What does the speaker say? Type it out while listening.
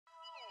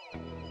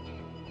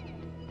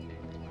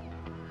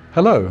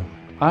Hello,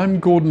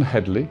 I'm Gordon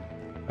Hedley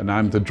and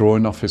I'm the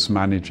Drawing Office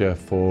Manager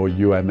for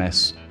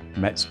UMS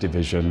METS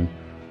division,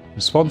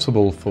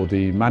 responsible for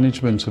the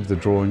management of the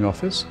drawing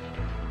office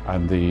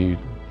and the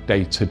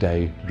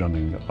day-to-day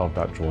running of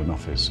that drawing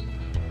office.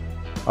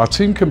 Our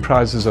team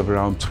comprises of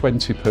around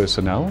 20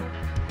 personnel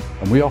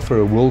and we offer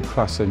a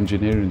world-class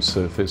engineering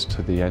service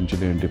to the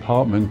engineering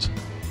department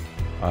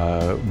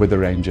with a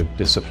range of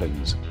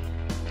disciplines.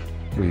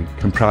 We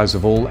comprise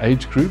of all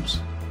age groups,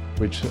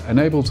 which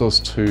enables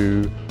us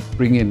to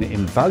bring in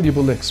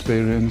invaluable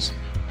experience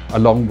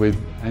along with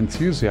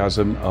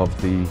enthusiasm of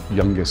the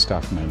younger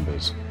staff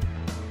members.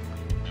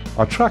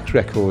 Our track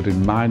record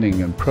in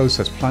mining and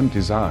process plant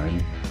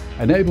design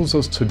enables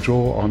us to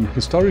draw on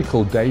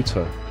historical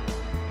data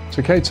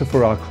to cater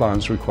for our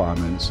clients'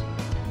 requirements,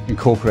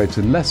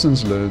 incorporating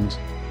lessons learned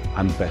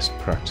and best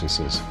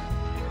practices.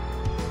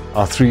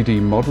 Our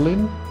 3D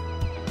modelling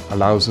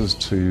allows us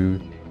to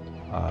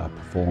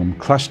perform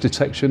clash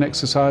detection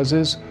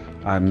exercises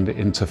and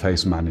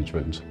interface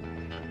management,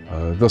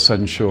 thus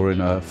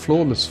ensuring a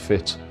flawless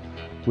fit,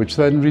 which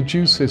then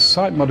reduces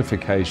site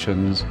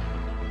modifications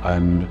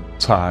and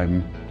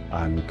time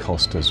and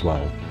cost as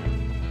well.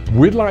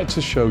 We'd like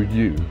to show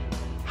you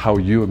how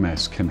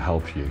UMS can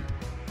help you.